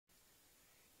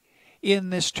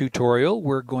In this tutorial,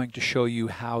 we're going to show you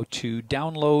how to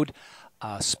download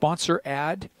a sponsor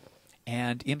ad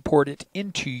and import it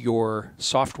into your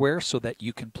software so that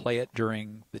you can play it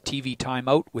during the TV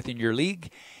timeout within your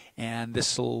league. And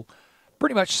this will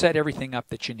pretty much set everything up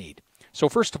that you need. So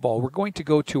first of all, we're going to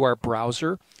go to our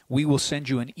browser. We will send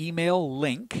you an email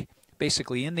link.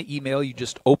 Basically, in the email, you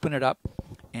just open it up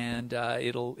and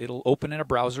it'll open in a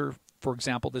browser. For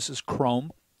example, this is Chrome.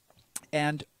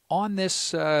 And on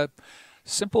this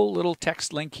simple little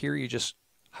text link here, you just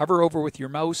hover over with your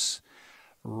mouse,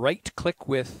 right-click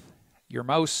with your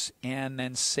mouse, and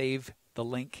then save the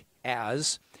link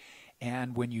as.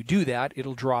 And when you do that,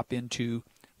 it'll drop into,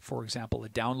 for example, a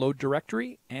download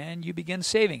directory, and you begin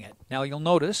saving it. Now you'll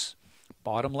notice,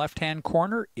 bottom left-hand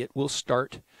corner, it will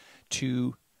start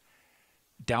to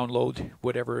download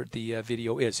whatever the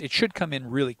video is. It should come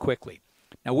in really quickly.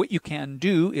 Now what you can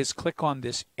do is click on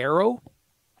this arrow,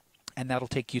 and that'll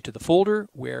take you to the folder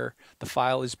where the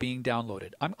file is being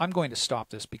downloaded. I'm going to stop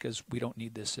this because we don't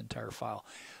need this entire file.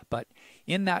 But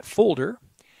in that folder,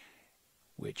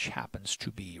 which happens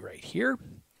to be right here,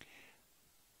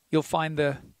 you'll find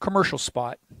the commercial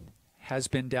spot has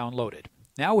been downloaded.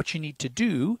 Now what you need to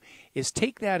do is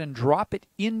take that and drop it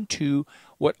into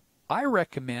what I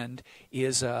recommend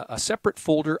is a separate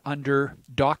folder under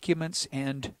Documents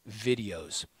and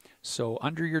Videos. So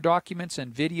under your Documents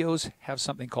and Videos, have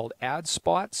something called Ad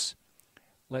Spots.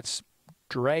 Let's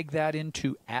drag that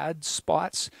into Ad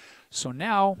Spots. So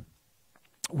now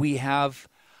we have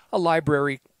a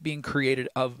library being created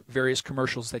of various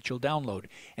commercials that you'll download.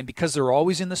 And because they're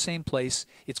always in the same place,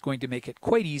 it's going to make it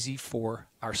quite easy for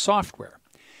our software.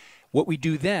 What we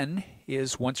do then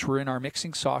is, once we're in our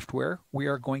mixing software, we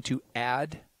are going to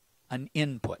add an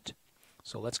input.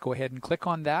 So let's go ahead and click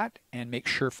on that and make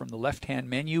sure from the left-hand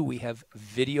menu we have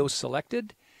video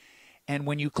selected. And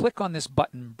when you click on this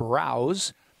button,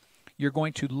 Browse, you're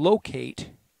going to locate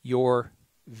your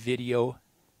video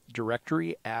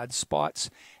directory, Ad Spots,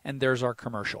 and there's our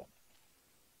commercial.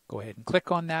 Go ahead and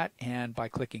click on that, and by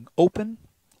clicking Open,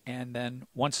 and then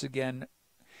once again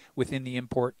within the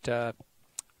import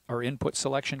or input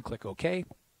selection, click OK.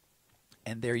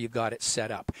 And there you've got it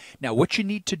set up. Now what you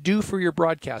need to do for your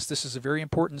broadcast, this is a very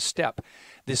important step.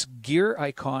 This gear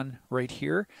icon right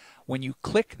here, when you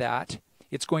click that,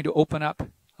 it's going to open up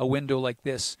a window like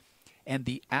this, and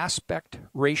the aspect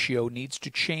ratio needs to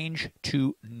change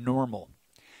to normal.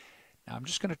 Now I'm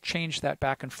just going to change that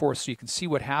back and forth so you can see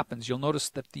what happens. You'll notice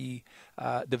that the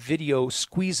video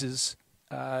squeezes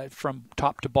from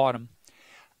top to bottom,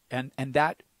 and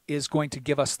that is going to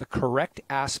give us the correct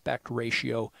aspect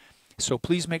ratio. So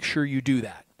please make sure you do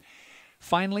that.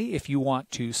 Finally, if you want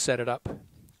to set it up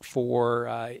for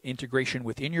integration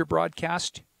within your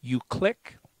broadcast, you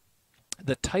click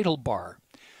the title bar.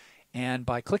 And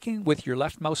by clicking with your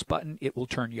left mouse button, it will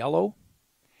turn yellow.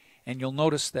 And you'll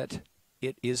notice that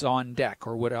it is on deck,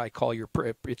 or what I call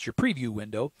it's your preview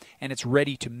window, and it's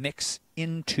ready to mix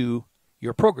into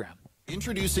your program.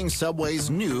 Introducing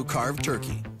Subway's new carved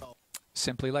turkey.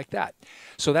 Simply like that.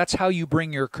 So that's how you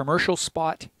bring your commercial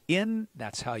spot in.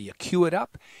 That's how you cue it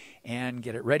up and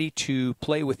get it ready to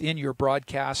play within your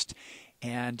broadcast.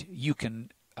 And you can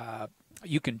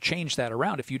change that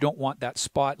around. If you don't want that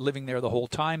spot living there the whole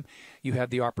time, you have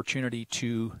the opportunity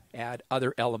to add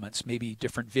other elements, maybe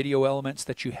different video elements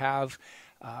that you have,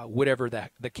 whatever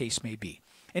the case may be.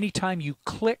 Anytime you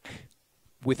click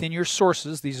within your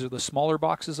sources, these are the smaller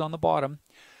boxes on the bottom,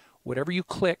 whatever you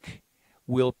click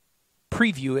will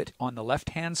preview it on the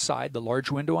left-hand side, the large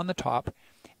window on the top,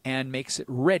 and makes it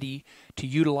ready to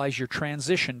utilize your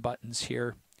transition buttons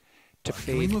here to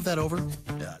fade. Can we move that over?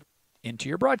 Into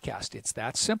your broadcast. It's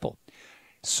that simple.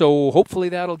 So hopefully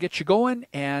that'll get you going,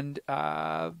 and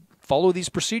follow these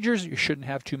procedures. You shouldn't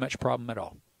have too much problem at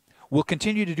all. We'll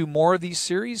continue to do more of these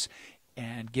series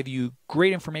and give you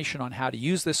great information on how to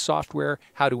use this software,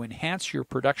 how to enhance your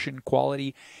production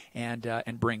quality, and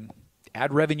bring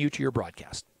ad revenue to your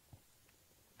broadcast.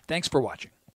 Thanks for watching.